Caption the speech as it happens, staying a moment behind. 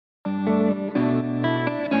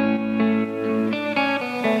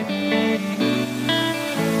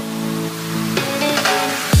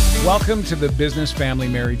Welcome to the Business Family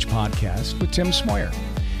Marriage Podcast with Tim Smoyer.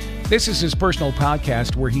 This is his personal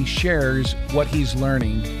podcast where he shares what he's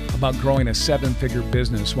learning about growing a seven-figure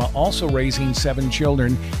business while also raising 7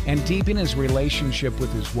 children and deepening his relationship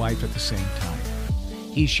with his wife at the same time.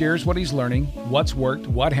 He shares what he's learning, what's worked,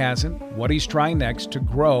 what hasn't, what he's trying next to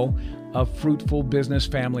grow a fruitful business,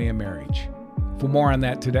 family, and marriage. For more on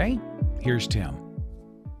that today, here's Tim.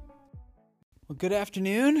 Well, good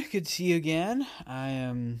afternoon. Good to see you again. I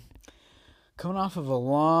am coming off of a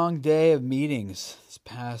long day of meetings this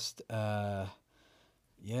past, in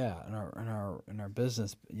our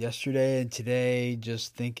business yesterday and today.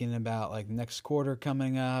 Just thinking about like next quarter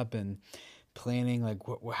coming up and planning like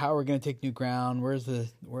how we're going to take new ground.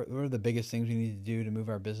 What are the biggest things we need to do to move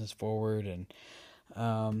our business forward? And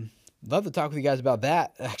love to talk with you guys about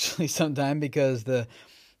that actually sometime, because the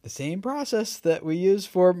same process that we use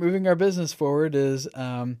for moving our business forward is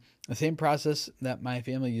the same process that my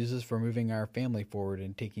family uses for moving our family forward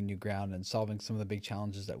and taking new ground and solving some of the big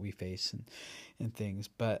challenges that we face and things.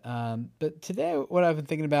 But today, what I've been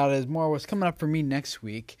thinking about is more what's coming up for me next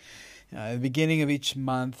week. At the beginning of each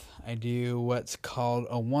month, I do what's called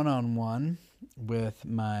a one-on-one with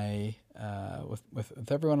my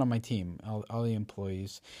with everyone on my team, all the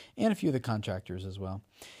employees, and a few of the contractors as well.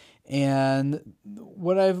 And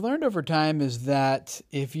what I've learned over time is that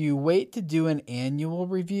if you wait to do an annual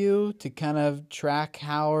review to kind of track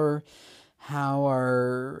how's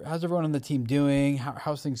everyone on the team doing,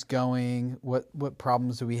 how's things going, what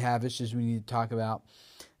problems do we have, issues we need to talk about,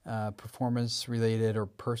 performance related or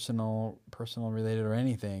personal related or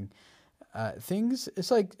anything,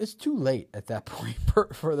 it's too late at that point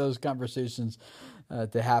for those conversations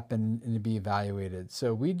to happen and to be evaluated.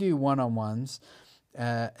 So we do one-on-ones.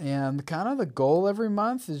 And kind of the goal every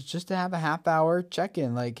month is just to have a half-hour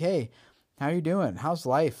check-in, like, hey, how are you doing? How's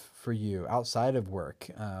life for you outside of work?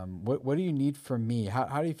 What do you need from me?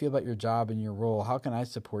 How do you feel about your job and your role? How can I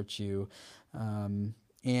support you? And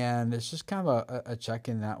it's just kind of a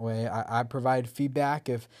check-in that way. I provide feedback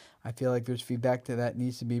if I feel like there's feedback that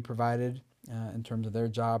needs to be provided in terms of their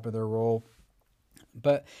job or their role.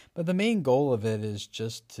 But the main goal of it is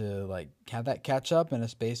just to like have that catch up and a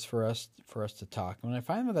space for us to talk. And what I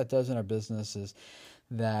find what that does in our business is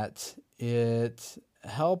that it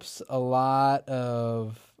helps it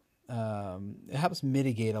helps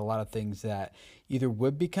mitigate a lot of things that either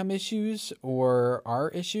would become issues or are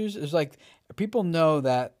issues. It's like people know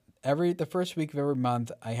that the first week of every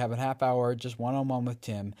month I have a half hour just one-on-one with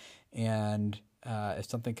Tim, and if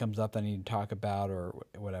something comes up that I need to talk about or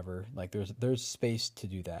whatever, like there's space to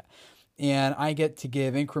do that. And I get to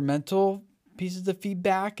give incremental pieces of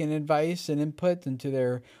feedback and advice and input into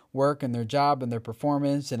their work and their job and their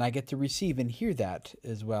performance. And I get to receive and hear that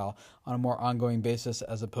as well on a more ongoing basis,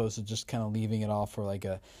 as opposed to just kind of leaving it all for like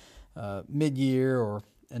a mid-year or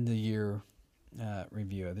end of the year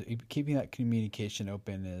review. Keeping that communication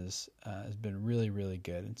open has been really, really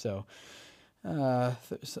good. And so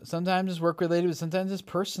sometimes it's work related, but sometimes it's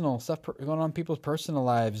personal stuff going on in people's personal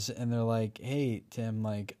lives, and they're like, hey Tim,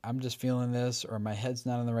 like I'm just feeling this, or my head's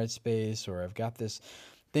not in the right space, or I've got this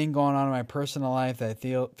thing going on in my personal life that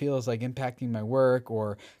I feels like impacting my work,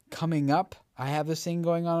 or coming up I have this thing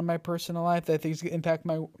going on in my personal life that I think is going to impact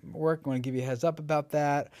my work. I want to give you a heads up about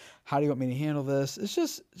that. How do you want me to handle this? It's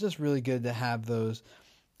just really good to have those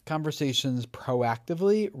conversations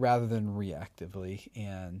proactively rather than reactively,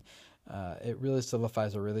 and it really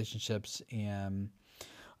solidifies our relationships. And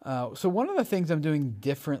so one of the things I'm doing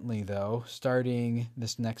differently, though, starting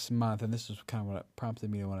this next month, and this is kind of what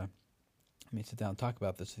prompted me to let me sit down and talk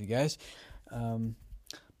about this with you guys.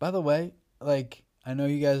 By the way, like I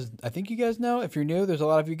think you guys know, if you're new, there's a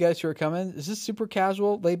lot of you guys who are coming. This is super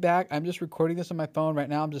casual, laid back. I'm just recording this on my phone right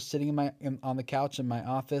now. I'm just sitting on the couch in my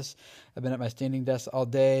office. I've been at my standing desk all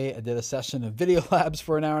day. I did a session of Video Labs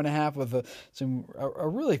for an hour and a half with a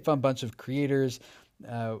really fun bunch of creators.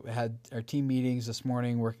 Had our team meetings this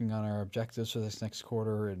morning working on our objectives for this next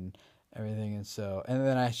quarter and everything. And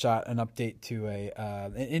then I shot an update to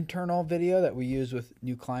an internal video that we use with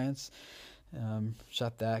new clients.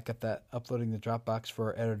 Shot that, got that uploading the Dropbox for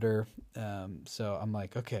our editor. So I'm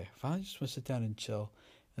like, okay, finally just want to sit down and chill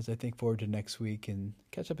as I think forward to next week and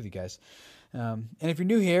catch up with you guys. And if you're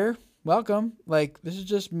new here, welcome. Like, this is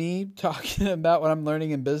just me talking about what I'm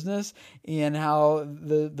learning in business and how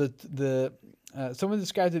someone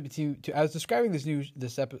described it to I was describing this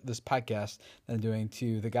podcast that I'm doing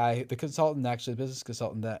to the consultant, actually, the business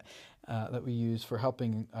consultant that we use for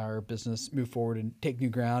helping our business move forward and take new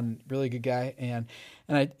ground. Really good guy. And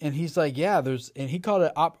he's like, yeah, and he called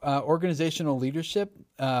it organizational leadership.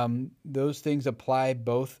 Those things apply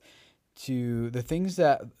both the things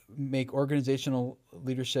that make organizational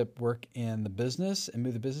leadership work in the business and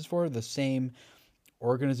move the business forward, the same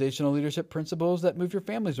organizational leadership principles that move your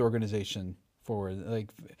family's organization forward, like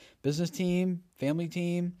business team, family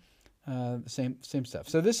team, same stuff.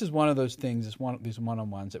 So this is one of those things, these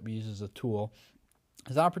one-on-ones that we use as a tool.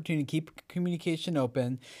 It's an opportunity to keep communication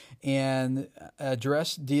open and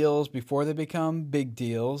address deals before they become big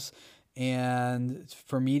deals, and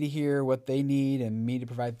for me to hear what they need and me to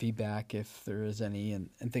provide feedback if there is any, and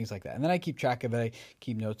things like that. And then I keep track of it. I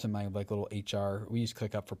keep notes in my little HR. We use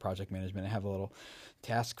ClickUp for project management. I have a little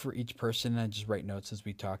task for each person, and I just write notes as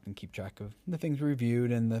we talk and keep track of the things we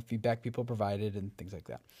reviewed and the feedback people provided and things like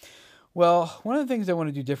that. Well, one of the things I want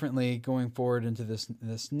to do differently going forward into this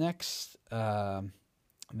next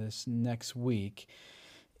week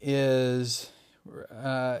is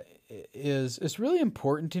it's really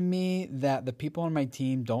important to me that the people on my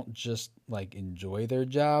team don't just like enjoy their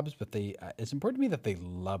jobs, but it's important to me that they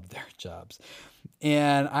love their jobs.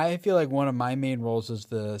 And I feel like one of my main roles as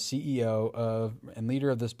the CEO and leader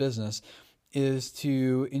of this business is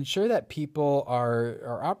to ensure that people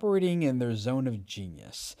are operating in their zone of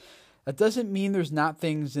genius. That doesn't mean there's not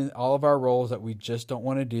things in all of our roles that we just don't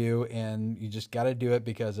want to do and you just got to do it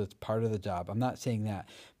because it's part of the job. I'm not saying that.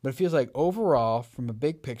 But it feels like overall, from a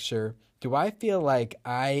big picture, do I feel like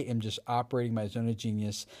I am just operating my zone of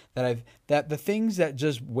genius, that the things that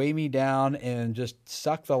just weigh me down and just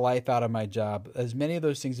suck the life out of my job, as many of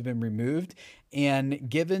those things have been removed and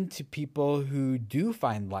given to people who do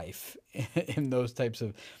find life in those types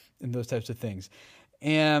of things.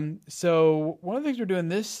 And so one of the things we're doing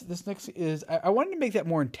this next is I wanted to make that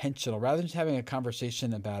more intentional rather than just having a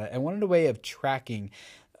conversation about it. I wanted a way of tracking,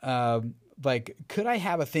 could I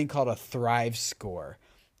have a thing called a Thrive score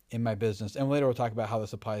in my business? And later we'll talk about how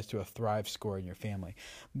this applies to a Thrive score in your family.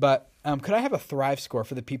 But could I have a Thrive score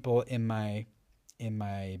for the people in my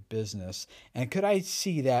business? And could I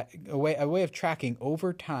see that a way of tracking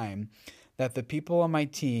over time that the people on my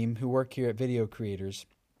team who work here at Video Creators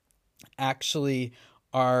actually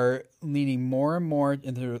are leaning more and more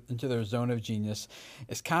into their zone of genius?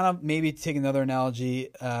 It's kind of, maybe to take another analogy,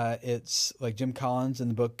 it's like Jim Collins in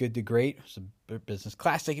the book Good to Great. It's a business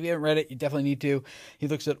classic. If you haven't read it, you definitely need to. He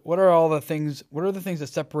looks at what are the things that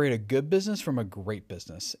separate a good business from a great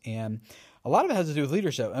business. And a lot of it has to do with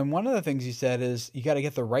leadership. And one of the things he said is you got to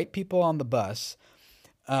get the right people on the bus.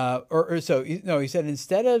 He said,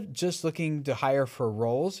 instead of just looking to hire for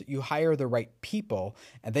roles, you hire the right people,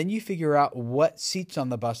 and then you figure out what seats on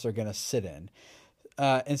the bus they're going to sit in.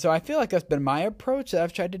 And so I feel like that's been my approach that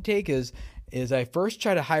I've tried to take is I first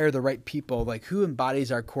try to hire the right people, like who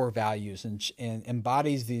embodies our core values and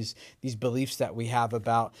embodies these beliefs that we have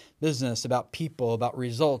about business, about people, about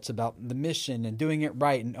results, about the mission and doing it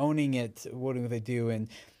right and owning it, what do they do, and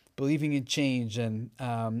believing in change. And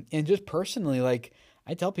just personally, like,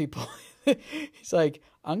 I tell people, it's like,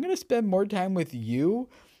 I'm going to spend more time with you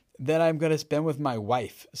than I'm going to spend with my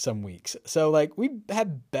wife some weeks. So like we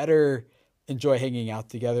had better enjoy hanging out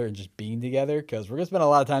together and just being together because we're going to spend a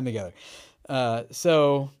lot of time together.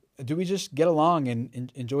 So do we just get along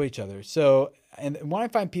and enjoy each other? So, and when I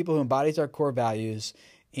find people who embodies our core values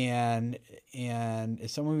and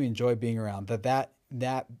is someone we enjoy being around,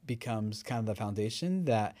 that becomes kind of the foundation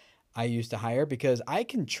that I used to hire, because I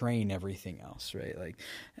can train everything else, right? Like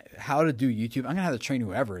how to do YouTube. I'm going to have to train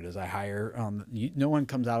whoever it is I hire. No one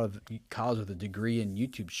comes out of college with a degree in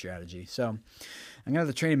YouTube strategy. So I'm going to have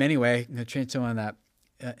to train them anyway. I'm going to train someone that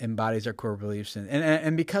embodies our core beliefs.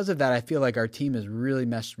 And because of that, I feel like our team has really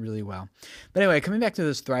meshed really well. But anyway, coming back to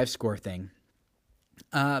this Thrive score thing.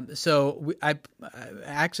 I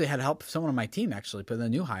actually had help someone on my team actually put in a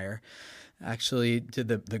new hire. Actually did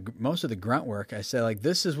the most of the grunt work. I said, like,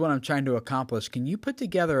 this is what I'm trying to accomplish. Can you put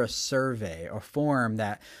together a survey or form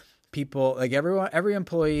that people, like every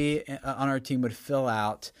employee on our team would fill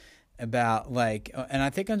out about, like, and I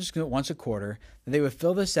think I'm just going to once a quarter, they would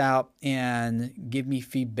fill this out and give me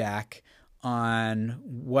feedback on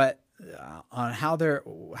how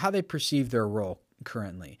they perceive their role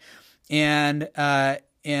currently.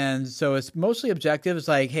 And so it's mostly objective. It's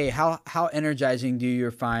like, hey, how energizing do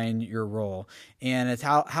you find your role? And it's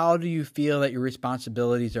how do you feel that your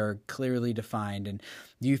responsibilities are clearly defined? And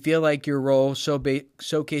do you feel like your role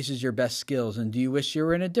showcases your best skills? And do you wish you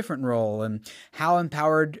were in a different role? And how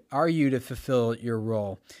empowered are you to fulfill your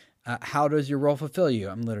role? How does your role fulfill you?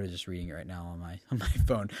 I'm literally just reading it right now on my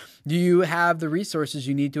phone. Do you have the resources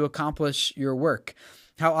you need to accomplish your work?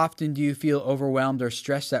 How often do you feel overwhelmed or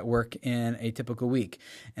stressed at work in a typical week?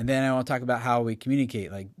 And then I want to talk about how we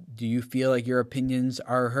communicate. Like, do you feel like your opinions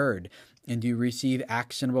are heard? And do you receive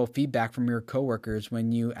actionable feedback from your coworkers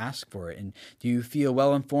when you ask for it? And do you feel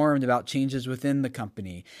well informed about changes within the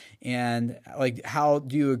company? And like, how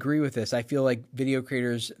do you agree with this? I feel like Video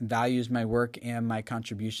Creators values my work and my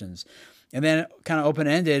contributions. And then kind of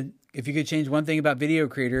open-ended, if you could change one thing about Video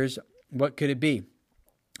Creators, what could it be?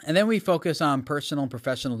 And then we focus on personal and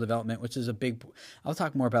professional development, which is a big, I'll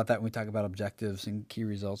talk more about that when we talk about objectives and key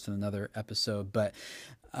results in another episode. But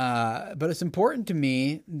it's important to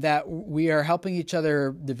me that we are helping each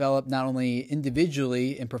other develop not only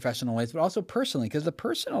individually in professional ways, but also personally, because the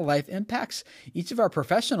personal life impacts each of our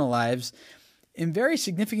professional lives in very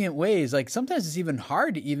significant ways. Like sometimes it's even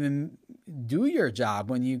hard to even do your job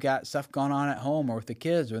when you got stuff going on at home or with the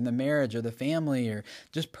kids or in the marriage or the family or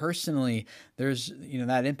just personally, there's,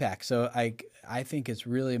 that impact. So I think it's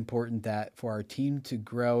really important that for our team to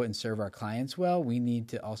grow and serve our clients well, we need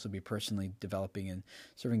to also be personally developing and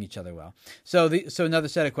serving each other well. So another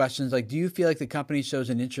set of questions, like, do you feel like the company shows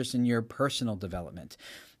an interest in your personal development?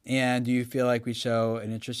 And do you feel like we show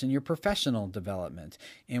an interest in your professional development?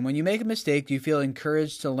 And when you make a mistake, do you feel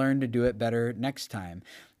encouraged to learn to do it better next time?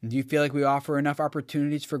 And do you feel like we offer enough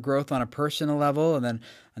opportunities for growth on a personal level and then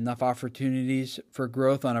enough opportunities for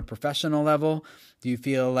growth on a professional level? Do you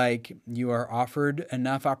feel like you are offered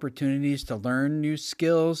enough opportunities to learn new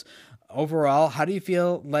skills? Overall, how do you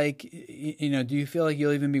feel like, do you feel like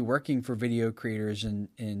you'll even be working for Video Creators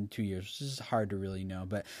in 2 years? This is hard to really know.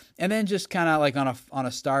 And then just kind of like on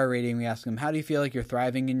a star rating, we ask them, how do you feel like you're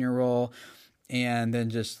thriving in your role? And then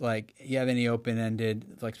just like, you have any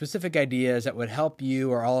open-ended, like specific ideas that would help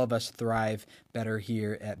you or all of us thrive better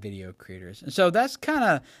here at Video Creators. And so that's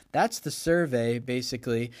the survey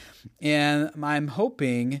basically. And I'm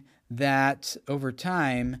hoping that over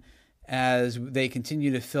time, as they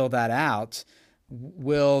continue to fill that out,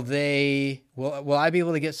 will I be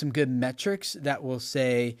able to get some good metrics that will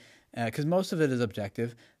say, because most of it is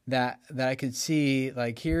objective, that I could see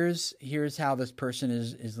like here's how this person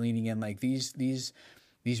is leaning in, like these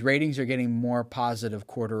ratings are getting more positive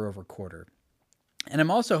quarter over quarter. And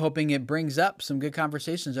I'm also hoping it brings up some good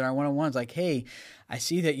conversations in our one-on-ones, like, hey, I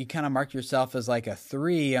see that you kind of marked yourself as like a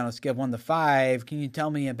 3 on a scale of 1 to 5. Can you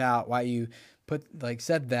tell me about why you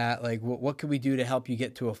said that? Like, what could we do to help you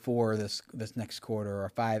get to a 4 this next quarter, or a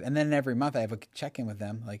 5? And then every month I have a check-in with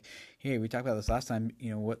them, like, hey, we talked about this last time.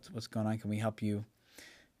 What's going on? Can we help you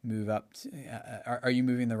move up? Are you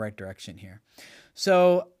moving in the right direction here?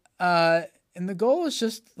 So, and the goal is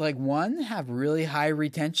just like, one, have really high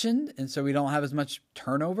retention, and so we don't have as much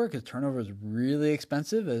turnover, because turnover is really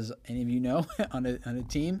expensive, as any of you know, on a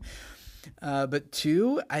team. But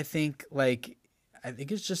 2, I think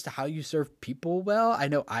it's just how you serve people well. I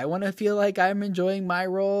know I want to feel like I'm enjoying my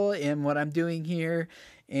role in what I'm doing here,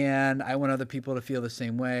 and I want other people to feel the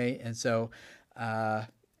same way. And so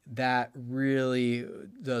that really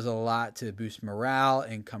does a lot to boost morale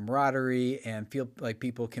and camaraderie and feel like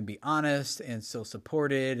people can be honest and still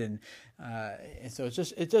supported. And so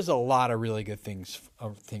it does a lot of really good things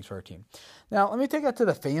for our team. Now, let me take that to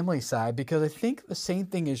the family side, because I think the same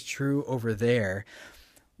thing is true over there.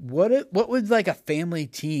 What would like a family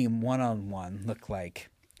team one-on-one look like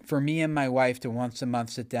for me and my wife to once a month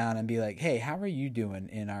sit down and be like, hey, how are you doing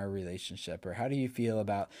in our relationship? Or how do you feel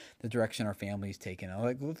about the direction our family's taking?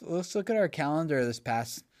 Like, let's look at our calendar this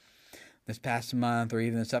past month, or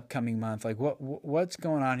even this upcoming month. Like, what's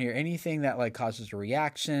going on here? Anything that like causes a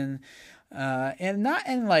reaction, and not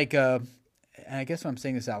in like a. And I guess when I'm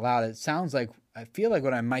saying this out loud, it sounds like I feel like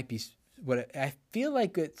what I might be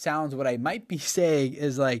saying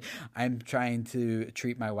is like, I'm trying to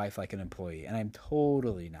treat my wife like an employee, and I'm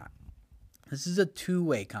totally not. This is a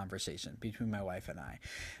two-way conversation between my wife and I,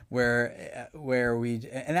 where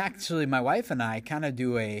and actually my wife and I kind of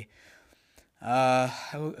do I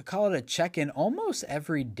would call it a check-in almost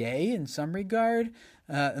every day in some regard.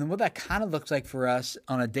 And what that kind of looks like for us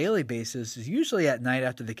on a daily basis is usually at night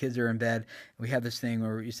after the kids are in bed. We have this thing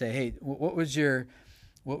where you say, hey, what was your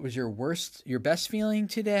best feeling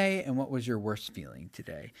today, and what was your worst feeling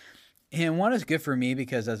today? And one is good for me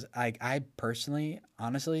because as I personally,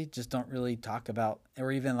 honestly, just don't really talk about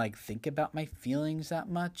or even like think about my feelings that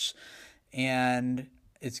much. And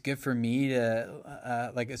it's good for me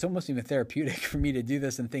to, it's almost even therapeutic for me to do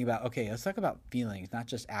this and think about, okay, let's talk about feelings, not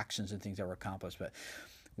just actions and things that were accomplished, but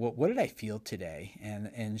what did I feel today?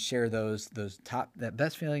 And share that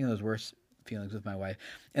best feeling and those worst feelings with my wife.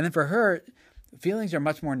 And then for her, feelings are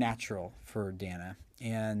much more natural for Dana.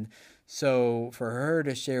 And so for her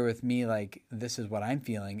to share with me, like, this is what I'm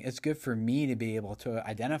feeling, it's good for me to be able to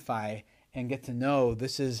identify and get to know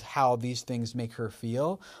this is how these things make her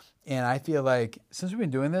feel. And I feel like since we've been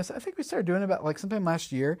doing this, I think we started doing it about like sometime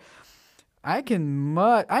last year. I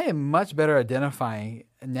am much better identifying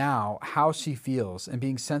now how she feels and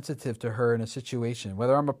being sensitive to her in a situation,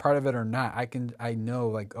 whether I'm a part of it or not. I know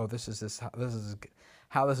like, oh, this is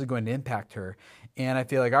how this is going to impact her. And I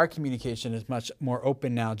feel like our communication is much more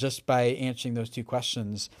open now just by answering those two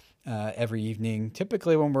questions every evening,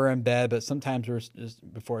 typically when we're in bed, but sometimes we're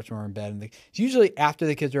just before it's when we're in bed. And it's usually after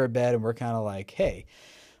the kids are in bed and we're kind of like, hey,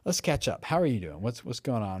 let's catch up. How are you doing? What's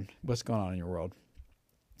going on? What's going on in your world?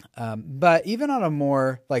 But even on a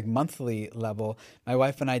more like monthly level, my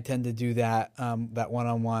wife and I tend to do that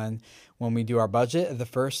one-on-one when we do our budget at the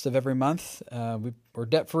first of every month. We're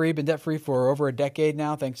debt-free, been debt-free for over a decade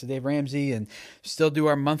now, thanks to Dave Ramsey, and still do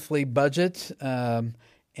our monthly budget.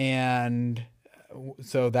 And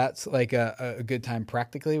so that's like a good time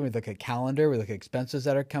practically. We look at calendar, we look at expenses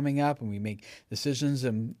that are coming up, and we make decisions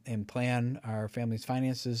and plan our family's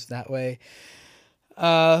finances that way.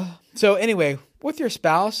 So anyway, with your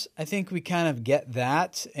spouse, I think we kind of get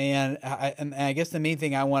that. And I guess the main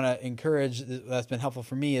thing I want to encourage that's been helpful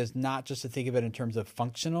for me is not just to think of it in terms of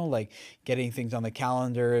functional, like getting things on the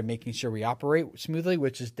calendar and making sure we operate smoothly,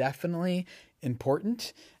 which is definitely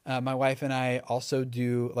important. My wife and I also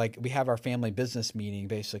do, like, we have our family business meeting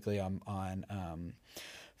basically on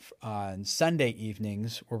Sunday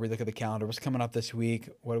evenings where we look at the calendar. What's coming up this week?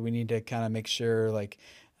 What do we need to kind of make sure, like,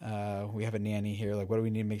 we have a nanny here. Like, what do we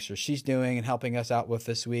need to make sure she's doing and helping us out with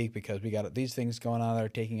this week? Because we got these things going on that are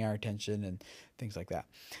taking our attention and things like that.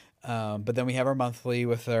 But then we have our monthly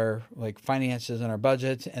with our like finances and our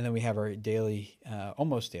budget. And then we have our daily,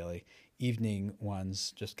 almost daily evening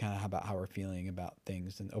ones, just kind of about how we're feeling about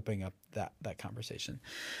things and opening up that conversation.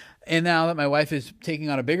 And now that my wife is taking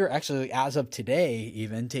on actually as of today,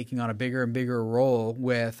 even taking on a bigger and bigger role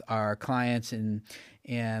with our clients and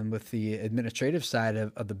with the administrative side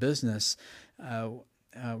of the business,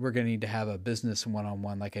 we're going to need to have a business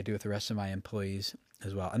one-on-one like I do with the rest of my employees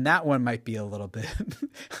as well. And that one might be a little bit,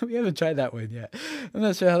 we haven't tried that one yet. I'm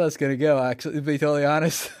not sure how that's going to go, actually, to be totally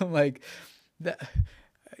honest. I'm like,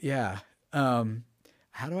 yeah.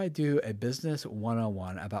 How do I do a business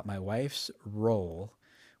one-on-one about my wife's role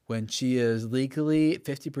when she is legally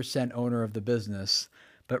 50% owner of the business,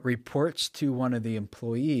 but reports to one of the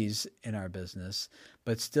employees in our business,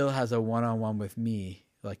 but still has a one-on-one with me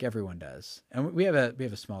like everyone does? And we have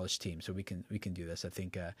a smallish team, so we can do this. I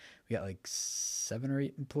think we got like 7 or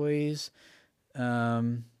 8 employees,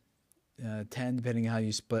 10 depending on how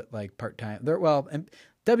you split like part-time. And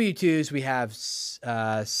W-2s we have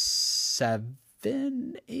 7,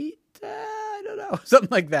 8. I don't know, something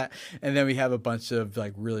like that. And then we have a bunch of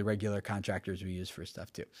like really regular contractors we use for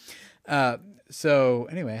stuff too. So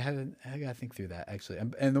anyway, I got to think through that actually.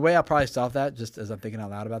 And the way I'll probably solve that, just as I'm thinking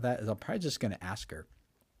out loud about that, is I'm probably just going to ask her,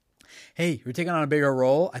 hey, you're taking on a bigger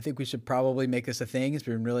role. I think we should probably make this a thing. It's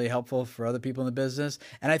been really helpful for other people in the business.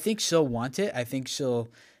 And I think she'll want it. I think she'll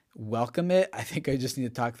welcome it. I think I just need to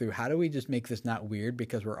talk through, how do we just make this not weird?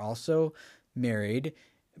 Because we're also married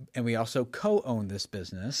and we also co-own this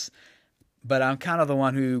business. But I'm kind of the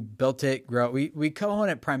one who built it, we co-own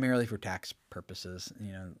it primarily for tax purposes,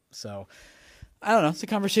 so I don't know. It's a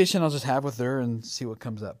conversation I'll just have with her and see what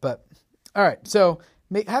comes up. But all right. So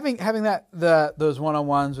having those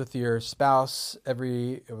one-on-ones with your spouse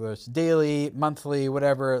whether it's daily, monthly,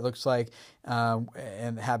 whatever it looks like,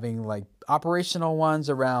 and having like operational ones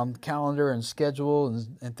around calendar and schedule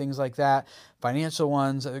and things like that. Financial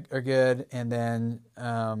ones are good. And then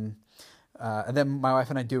my wife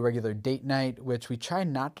and I do a regular date night, which we try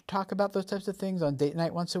not to talk about those types of things on date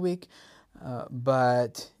night once a week.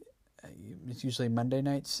 But it's usually Monday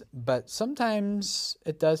nights, but sometimes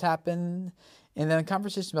it does happen. And then a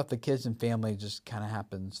conversation about the kids and family just kind of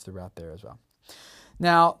happens throughout there as well.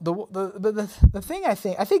 Now, the thing I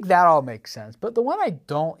think that all makes sense, but the one I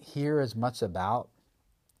don't hear as much about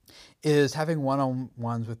is having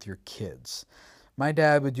one-on-ones with your kids. My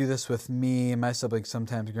dad would do this with me and my siblings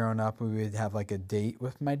sometimes growing up. We would have like a date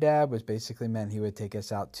with my dad, which basically meant he would take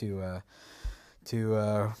us out to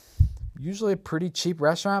usually a pretty cheap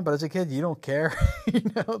restaurant, but as a kid, you don't care,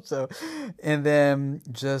 so, and then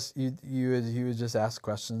just, he would just ask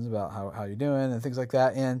questions about how you're doing and things like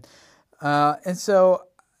that. And so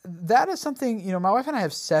that is something, my wife and I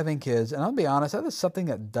have 7 kids, and I'll be honest, that is something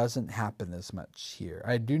that doesn't happen as much here.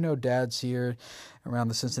 I do know dads here around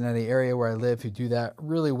the Cincinnati area where I live who do that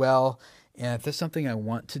really well. And if there's something I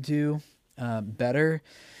want to do better,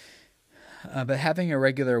 but having a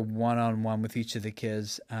regular one-on-one with each of the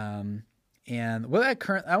kids. And this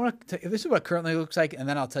is what it currently looks like, and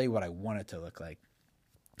then I'll tell you what I want it to look like.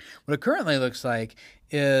 What it currently looks like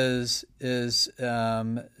is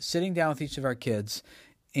sitting down with each of our kids,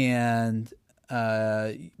 and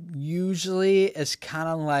usually it's kind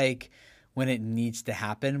of like when it needs to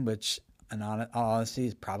happen, which in all honesty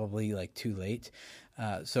is probably like too late.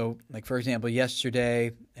 So like, for example,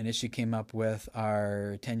 yesterday an issue came up with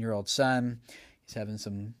our 10-year-old son. He's having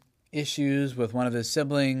some issues with one of his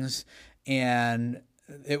siblings, and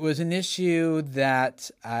it was an issue that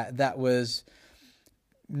was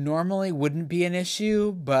normally wouldn't be an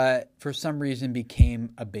issue, but for some reason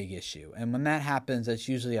became a big issue. And when that happens, that's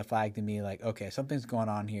usually a flag to me, like, okay, something's going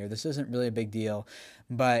on here. This isn't really a big deal,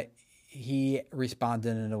 but he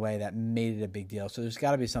responded in a way that made it a big deal. So there's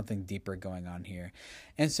got to be something deeper going on here.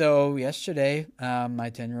 And so yesterday, my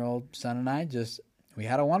 10-year-old son and I we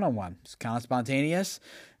had a one-on-one. It's kind of spontaneous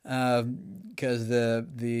because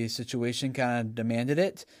the situation kind of demanded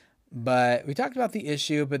it. But we talked about the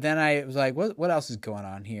issue, but then I was like, what else is going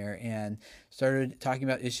on here? And started talking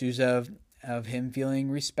about issues of him feeling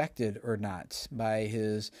respected or not by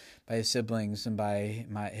his siblings and by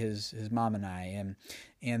his mom and I.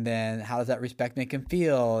 And then how does that respect make him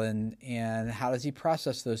feel? And how does he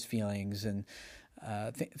process those feelings? And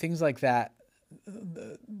things like that.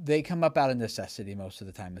 They come up out of necessity most of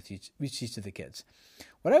the time with each of the kids.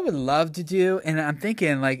 What I would love to do, and I'm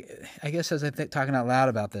thinking, like, I guess as I'm talking out loud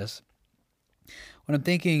about this, what I'm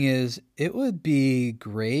thinking is it would be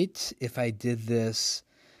great if I did this.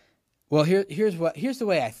 Well, here's the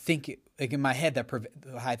way I think it, like in my head, how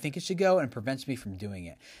I think it should go, and prevents me from doing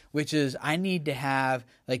it, which is I need to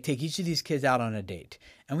take each of these kids out on a date,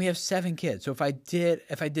 and we have 7 kids. So if I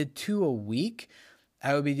did 2 a week,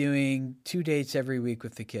 I would be doing 2 dates every week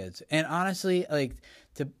with the kids. And honestly, like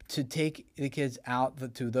to take the kids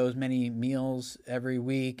out to those many meals every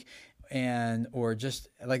week, or just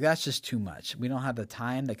like, that's just too much. We don't have the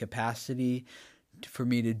time, the capacity for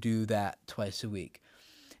me to do that twice a week.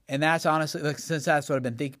 And that's honestly, like, since that's what I've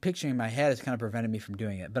been picturing in my head, it's kind of prevented me from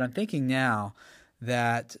doing it. But I'm thinking now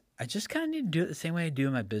that I just kind of need to do it the same way I do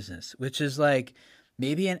in my business, which is like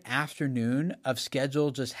maybe an afternoon of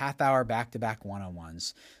scheduled just half-hour back-to-back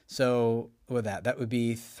one-on-ones. So with that would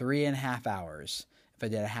be 3.5 hours if I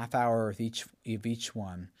did a half hour with each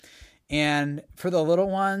one. And for the little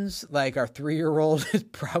ones, like our 3-year-old is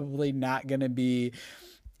probably not going to be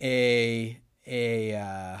a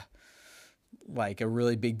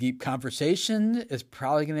really big, deep conversation. It's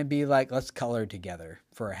probably going to be like, let's color together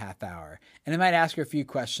for a half hour. And I might ask her a few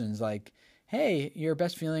questions like, hey, your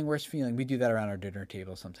best feeling, worst feeling. We do that around our dinner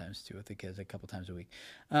table sometimes too with the kids a couple times a week.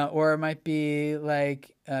 Or it might be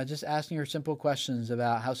like just asking her simple questions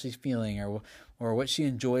about how she's feeling or what she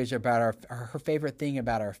enjoys about her favorite thing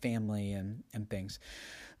about our family and things.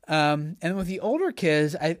 And with the older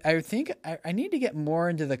kids, I think I need to get more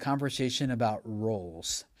into the conversation about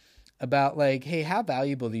roles. About like, hey, how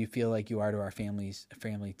valuable do you feel like you are to our family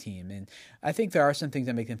team? And I think there are some things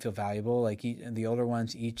that make them feel valuable. Like the older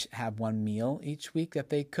ones each have one meal each week that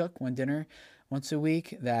they cook, one dinner once a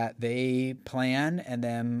week that they plan. And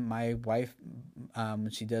then my wife, when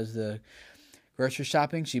she does the grocery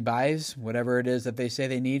shopping, she buys whatever it is that they say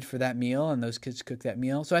they need for that meal, and those kids cook that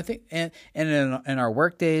meal. So I think, and in our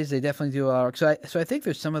work days, they definitely do a lot of work. So I think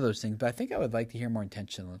there's some of those things, but I think I would like to hear more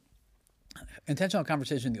intentional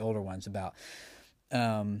conversation with the older ones about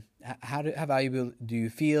how valuable do you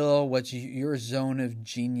feel, what's your zone of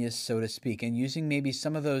genius, so to speak, and using maybe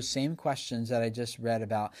some of those same questions that I just read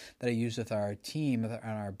about that I use with our team and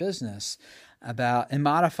our business about, and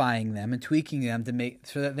modifying them and tweaking them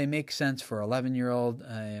so that they make sense for 11-year-old,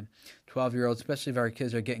 12-year-old, especially if our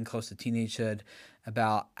kids are getting close to teenagehood,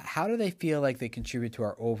 about how do they feel like they contribute to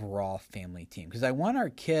our overall family team. Because I want our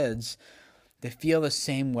kids to feel the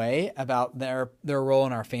same way about their role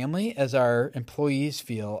in our family as our employees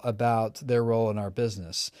feel about their role in our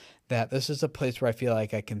business. That this is a place where I feel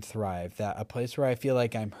like I can thrive, that a place where I feel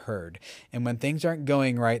like I'm heard. And when things aren't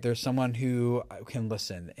going right, there's someone who can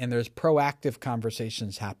listen. And there's proactive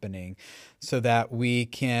conversations happening so that we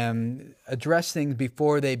can address things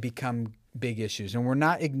before they become big issues. And we're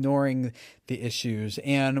not ignoring the issues.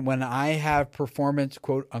 And when I have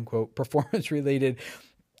quote unquote, performance related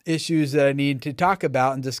issues that I need to talk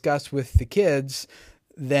about and discuss with the kids,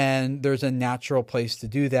 then there's a natural place to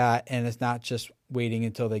do that. And it's not just waiting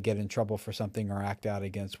until they get in trouble for something or act out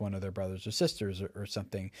against one of their brothers or sisters or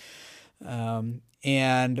something.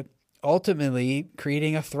 And ultimately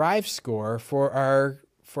creating a Thrive score for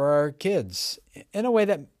our kids in a way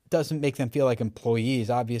that doesn't make them feel like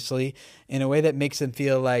employees, obviously, in a way that makes them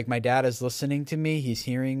feel like my dad is listening to me, he's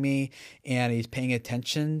hearing me, and he's paying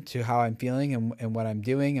attention to how I'm feeling and what I'm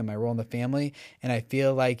doing and my role in the family. And I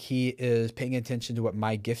feel like he is paying attention to what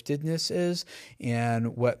my giftedness is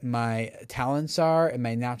and what my talents are and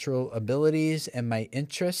my natural abilities and my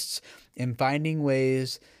interests, and finding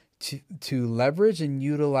ways to leverage and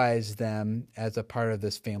utilize them as a part of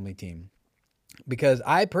this family team. Because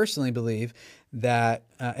I personally believe that,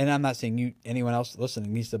 and I'm not saying anyone else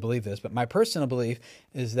listening needs to believe this, but my personal belief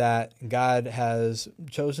is that God has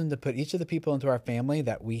chosen to put each of the people into our family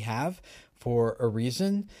that we have for a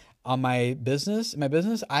reason. On my business,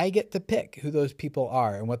 I get to pick who those people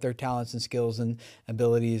are and what their talents and skills and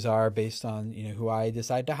abilities are based on, who I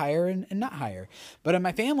decide to hire and not hire. But in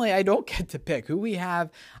my family, I don't get to pick who we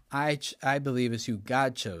have. I believe is who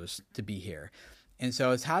God chose to be here. And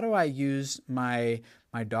so it's how do I use my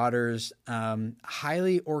daughter's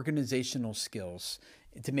highly organizational skills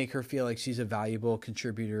to make her feel like she's a valuable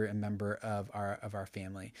contributor and member of our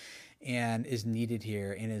family, and is needed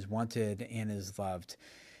here and is wanted and is loved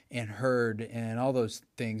and heard and all those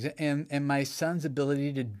things. And my son's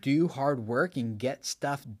ability to do hard work and get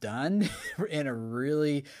stuff done in a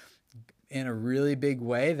really big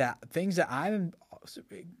way, that things that I'm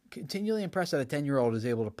continually impressed that a 10-year-old is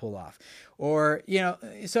able to pull off. Or,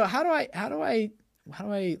 so how do I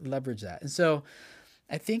leverage that? And so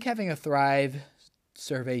I think having a Thrive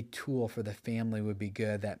survey tool for the family would be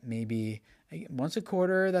good, that maybe once a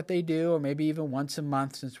quarter that they do, or maybe even once a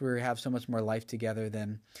month, since we have so much more life together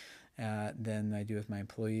than I do with my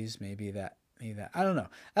employees. Maybe that, I don't know.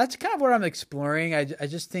 That's kind of what I'm exploring. I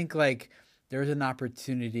just think like there's an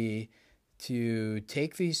opportunity to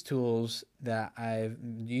take these tools that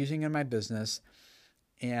I'm using in my business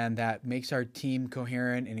and that makes our team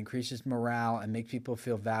coherent and increases morale and makes people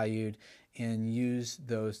feel valued, and use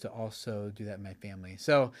those to also do that in my family.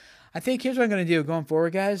 So I think here's what I'm going to do going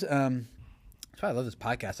forward, guys. That's why I love this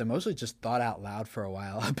podcast. I mostly just thought out loud for a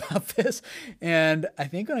while about this. And I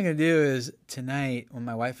think what I'm going to do is tonight, when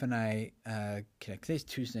my wife and I connect, today's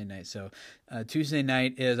Tuesday night. So Tuesday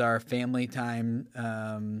night is our family time.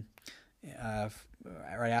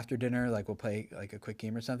 Right after dinner, like we'll play like a quick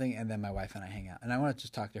game or something, and then my wife and I hang out. And I want to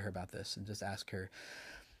just talk to her about this and just ask her,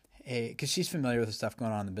 hey, because she's familiar with the stuff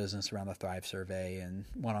going on in the business around the Thrive survey and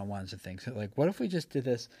one-on-ones and things. So like, what if we just did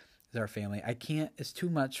this as our family? It's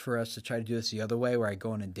too much for us to try to do this the other way, where I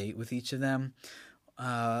go on a date with each of them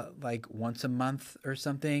like once a month or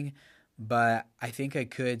something. But I think I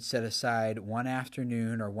could set aside one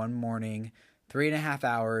afternoon or one morning, 3.5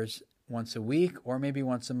 hours once a week or maybe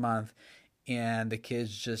once a month, and the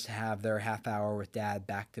kids just have their half hour with dad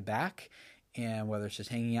back to back. And whether it's just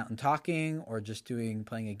hanging out and talking or just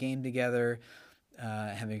playing a game together,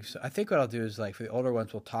 I think what I'll do is, like, for the older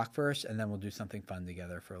ones, we'll talk first and then we'll do something fun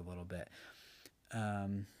together for a little bit.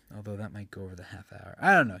 Although that might go over the half hour.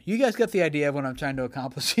 I don't know. You guys get the idea of what I'm trying to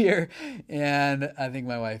accomplish here. And I think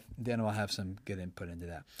my wife, Dana, will have some good input into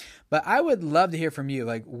that. But I would love to hear from you.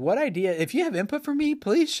 Like, what idea, if you have input for me,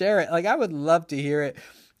 please share it. Like, I would love to hear it.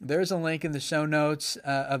 There's a link in the show notes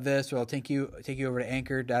of this where I'll take you over to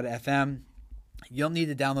anchor.fm. You don't need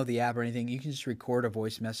to download the app or anything. You can just record a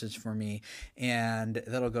voice message for me, and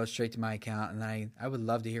that'll go straight to my account. And I would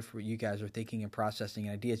love to hear from what you guys are thinking and processing,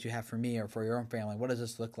 and ideas you have for me or for your own family. What does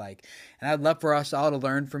this look like? And I'd love for us all to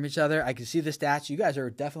learn from each other. I can see the stats. You guys are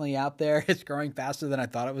definitely out there. It's growing faster than I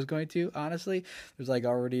thought it was going to, honestly. There's like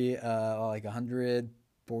already like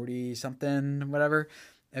 140 something, whatever,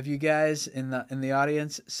 of you guys in the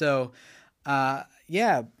audience. So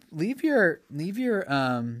yeah, leave your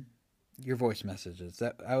voice messages.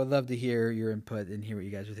 That I would love to hear your input and hear what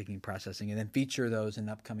you guys are thinking, processing, and then feature those in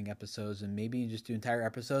upcoming episodes. And maybe just do entire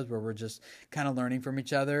episodes where we're just kind of learning from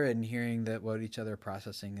each other and hearing what each other are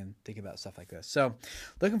processing and thinking about stuff like this. So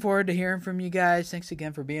looking forward to hearing from you guys. Thanks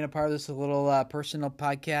again for being a part of this little personal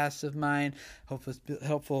podcast of mine. Hope it's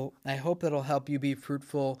helpful. I hope it'll help you be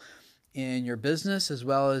fruitful in your business as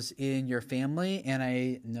well as in your family. And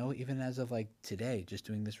I know even as of like today, just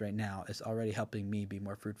doing this right now, it's already helping me be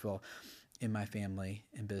more fruitful in my family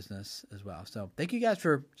and business as well. So thank you guys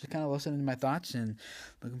for just kind of listening to my thoughts, and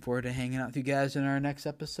looking forward to hanging out with you guys in our next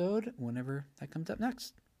episode whenever that comes up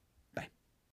next.